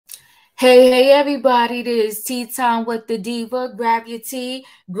Hey, everybody, this is Tea Time with the Diva. Grab your tea,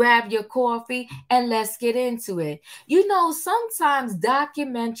 grab your coffee, and let's get into it. You know, sometimes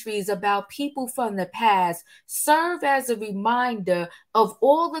documentaries about people from the past serve as a reminder of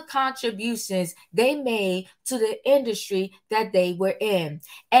all the contributions they made to the industry that they were in.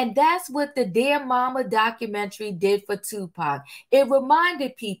 And that's what the Dear Mama documentary did for Tupac. It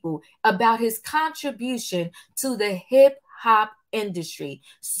reminded people about his contribution to the hip hop industry.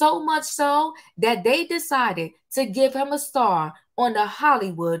 So much so that they decided to give him a star on the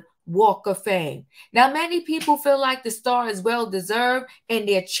Hollywood Walk of Fame. Now, many people feel like the star is well deserved and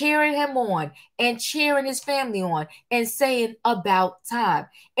they're cheering him on and cheering his family on and saying about time.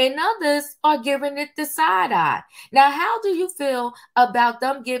 And others are giving it the side eye. Now, how do you feel about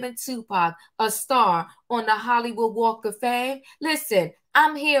them giving Tupac a star on the Hollywood Walk of Fame? Listen,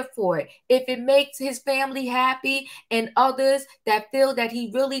 I'm here for it. If it makes his family happy and others that feel that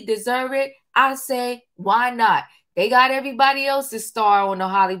he really deserves it, I say, why not? They got everybody else's star on the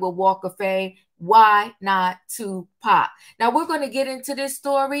Hollywood Walk of Fame. Why not Tupac? Now, we're going to get into this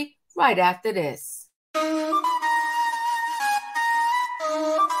story right after this.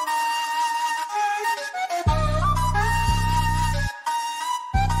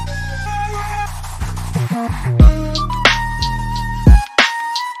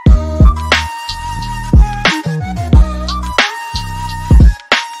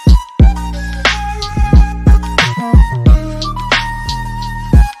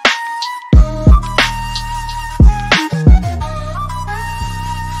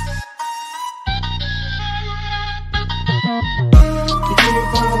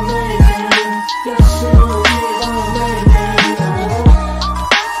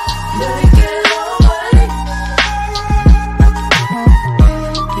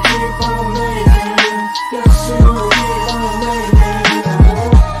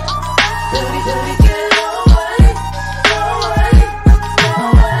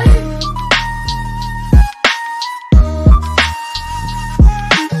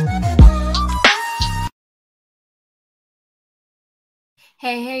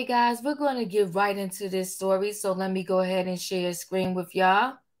 Hey guys, we're going to get right into this story. So let me go ahead and share a screen with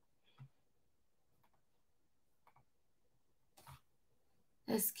y'all.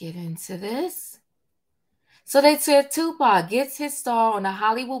 Let's get into this. So they said Tupac gets his star on the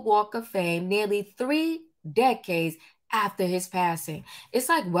Hollywood Walk of Fame nearly 3 decades after his passing. It's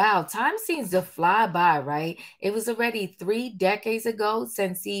like, wow, time seems to fly by, right? It was already 3 decades ago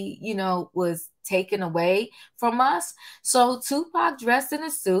since he, was taken away from us. So Tupac dressed in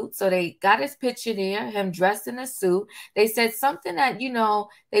a suit. So they got his picture there, him dressed in a suit. They said something that,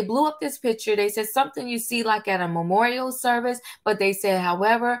 they blew up this picture. They said something you see like at a memorial service, but they said,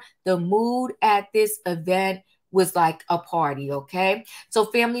 however, the mood at this event was like a party, okay? So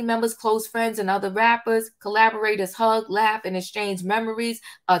family members, close friends, and other rappers, collaborators hug, laugh, and exchange memories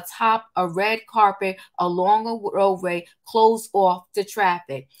atop a red carpet along a roadway closed off to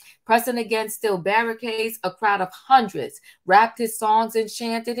traffic. Pressing against steel barricades, a crowd of hundreds rapped his songs and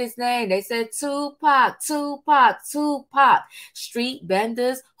chanted his name. They said, Tupac, Tupac, Tupac. Street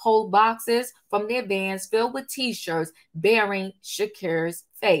vendors hold boxes from their vans filled with T-shirts bearing Shakur's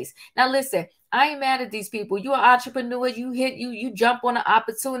face. Now listen, I ain't mad at these people. You're an entrepreneur. You jump on an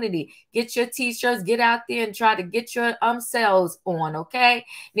opportunity. Get your T-shirts, get out there and try to get your sales on, okay?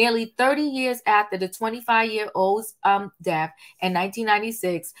 Nearly 30 years after the 25-year-old's death in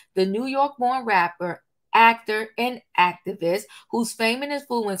 1996, the New York-born rapper, actor, and activist, whose fame and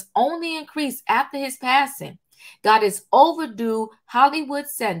influence only increased after his passing, got his overdue Hollywood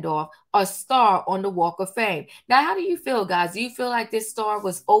send-off, a star on the Walk of Fame. Now, how do you feel, guys? Do you feel like this star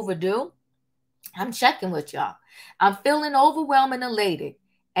was overdue? I'm checking with y'all. I'm feeling overwhelmed and elated,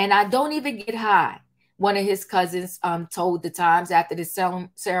 and I don't even get high. One of his cousins told the Times after the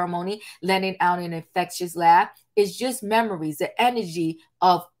ceremony, letting out an infectious laugh. It's just memories. The energy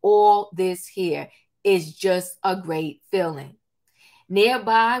of all this here is just a great feeling.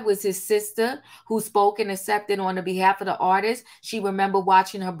 Nearby was his sister, who spoke and accepted on the behalf of the artist. She remembered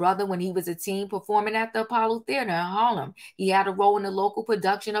watching her brother when he was a teen performing at the Apollo Theater in Harlem. He had a role in the local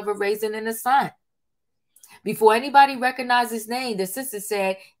production of A Raisin in the Sun. Before anybody recognized his name, the sister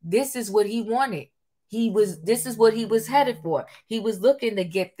said, this is what he wanted. This is what he was headed for. He was looking to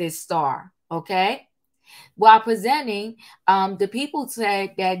get this star, okay? While presenting, the people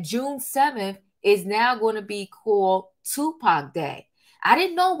said that June 7th is now going to be called Tupac Day. I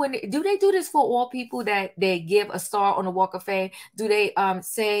didn't know do they do this for all people that they give a star on the Walk of Fame? Do they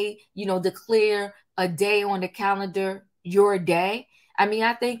say, declare a day on the calendar your day? I mean,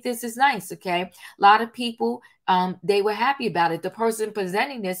 I think this is nice, okay? A lot of people, they were happy about it. The person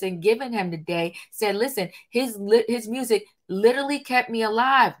presenting this and giving him the day said, listen, his music literally kept me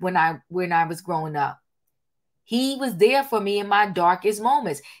alive when I was growing up. He was there for me in my darkest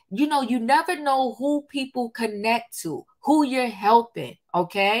moments. You know, you never know who people connect to, who you're helping,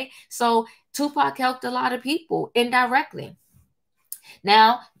 okay? So Tupac helped a lot of people indirectly.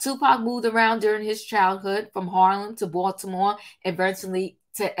 Now, Tupac moved around during his childhood from Harlem to Baltimore, eventually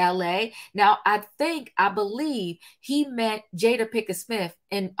to LA. Now, I believe he met Jada Pinkett Smith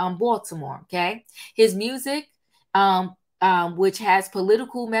in Baltimore. Okay. His music, which has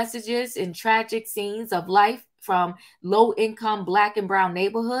political messages and tragic scenes of life from low income Black and brown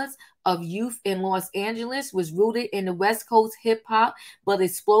neighborhoods of youth in Los Angeles, was rooted in the West Coast hip hop, but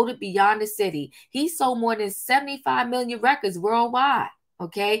exploded beyond the city. He sold more than 75 million records worldwide,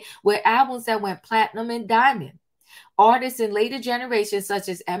 okay, with albums that went platinum and diamond. Artists in later generations, such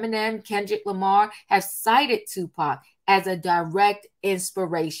as Eminem, Kendrick Lamar, have cited Tupac as a direct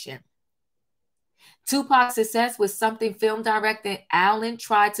inspiration. Tupac's success was something film director Allen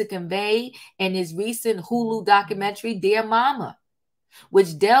tried to convey in his recent Hulu documentary, Dear Mama,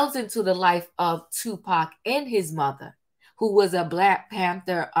 which delves into the life of Tupac and his mother, who was a Black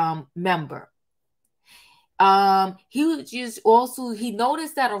Panther member. He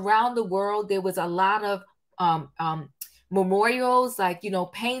noticed that around the world there was a lot of memorials, like,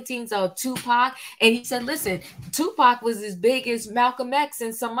 paintings of Tupac. And he said, listen, Tupac was as big as Malcolm X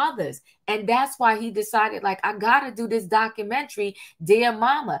and some others. And that's why he decided, like, I got to do this documentary, Dear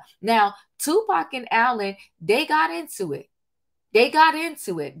Mama. Now, Tupac and Allen, they got into it.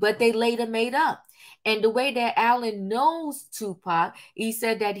 But they later made up. And the way that Allen knows Tupac, he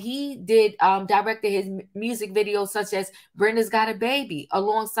said that he directed his music videos such as Brenda's Got a Baby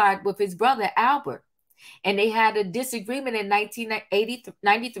alongside with his brother Albert. And they had a disagreement in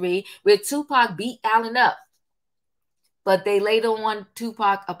 1993 where Tupac beat Allen up. But they later on,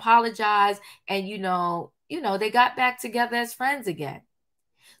 Tupac apologized and, they got back together as friends again.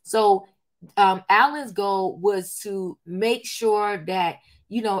 So Allen's goal was to make sure that,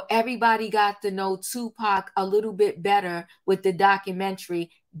 everybody got to know Tupac a little bit better with the documentary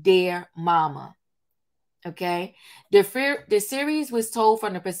Dear Mama. Okay. The series was told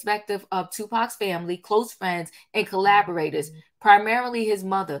from the perspective of Tupac's family, close friends, and collaborators, primarily his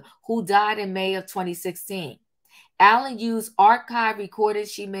mother, who died in May of 2016. Allen used archive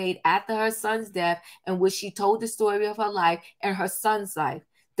recordings she made after her son's death, in which she told the story of her life and her son's life.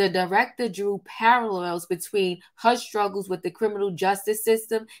 The director drew parallels between her struggles with the criminal justice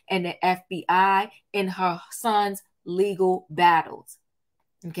system and the FBI and her son's legal battles.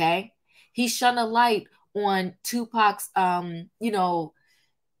 Okay. He shone a light on Tupac's, pow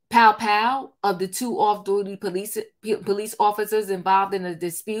of the two off-duty police officers involved in a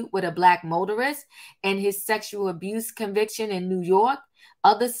dispute with a Black motorist and his sexual abuse conviction in New York.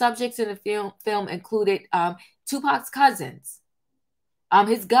 Other subjects in the film included Tupac's cousins,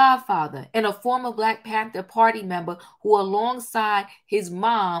 his godfather, and a former Black Panther Party member who, alongside his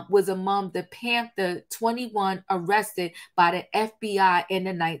mom, was among the Panther 21 arrested by the FBI in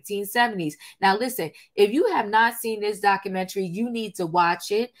the 1970s. Now, listen, if you have not seen this documentary, you need to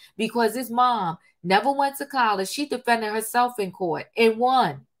watch it, because his mom never went to college. She defended herself in court and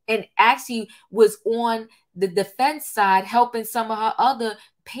won, and actually was on the defense side, helping some of her other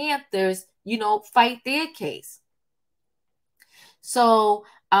Panthers, fight their case. So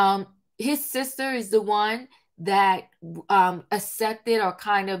his sister is the one that accepted or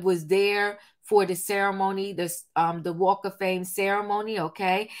kind of was there for the ceremony, the Walk of Fame ceremony,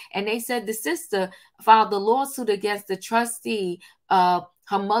 okay? And they said the sister filed a lawsuit against the trustee of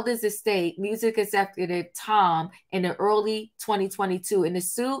her mother's estate, music executive Tom, in the early 2022. In the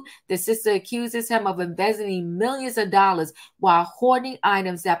suit, the sister accuses him of embezzling millions of dollars while hoarding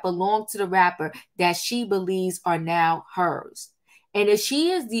items that belong to the rapper that she believes are now hers. And if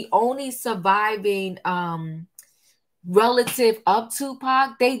she is the only surviving relative of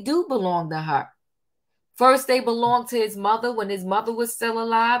Tupac, they do belong to her. First, they belonged to his mother when his mother was still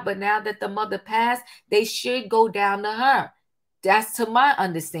alive, but now that the mother passed, they should go down to her. That's to my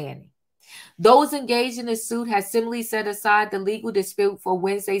understanding. Those engaged in the suit have similarly set aside the legal dispute for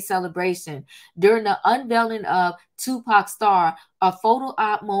Wednesday's celebration. During the unveiling of Tupac Star, a photo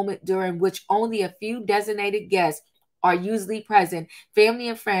op moment during which only a few designated guests are usually present, family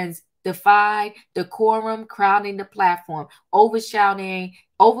and friends defied decorum, crowding the platform, overshadowing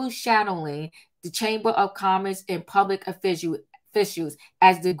the Chamber of Commerce and public officials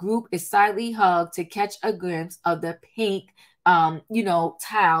as the group is silently hugged to catch a glimpse of the pink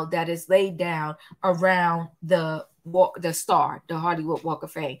towel that is laid down around the the star, the Hollywood Walk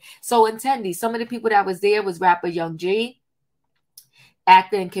of Fame. So attendee, some of the people that was there was rapper Young G,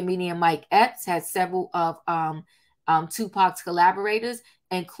 actor and comedian Mike Epps, had several of Tupac's collaborators,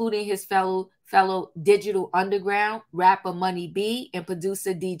 including his fellow Digital Underground rapper Money B and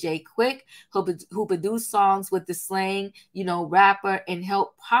producer DJ Quick, who produced songs with the slang, rapper, and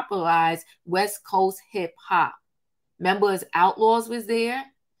helped popularize West Coast hip hop. Members Outlaws was there.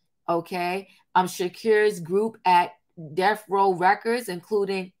 Okay. Shakur's group at Death Row Records,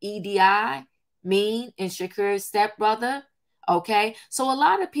 including EDI, Mean, and Shakur's stepbrother. Okay. So a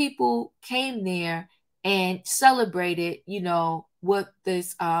lot of people came there and celebrated, with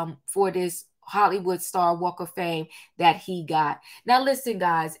this for this Hollywood Star Walk of Fame that he got. Now, listen,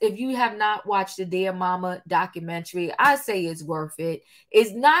 guys, if you have not watched the Dear Mama documentary, I say it's worth it.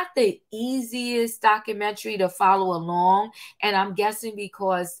 It's not the easiest documentary to follow along, and I'm guessing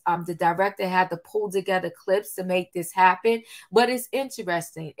because the director had to pull together clips to make this happen, but it's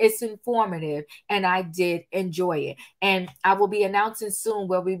interesting, it's informative, and I did enjoy it. And I will be announcing soon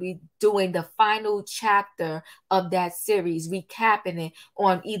where we'll be doing the final chapter of that series, recapping it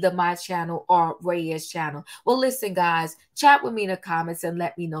on either my channel or Ray's channel. Well, listen, guys, chat with me in the comments and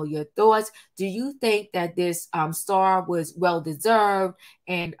let me know your thoughts. Do you think that this star was well-deserved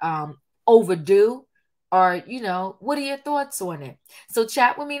and overdue? Or, what are your thoughts on it? So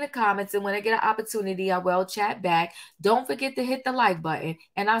chat with me in the comments, and when I get an opportunity, I will chat back. Don't forget to hit the like button,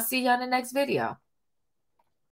 and I'll see you on the next video.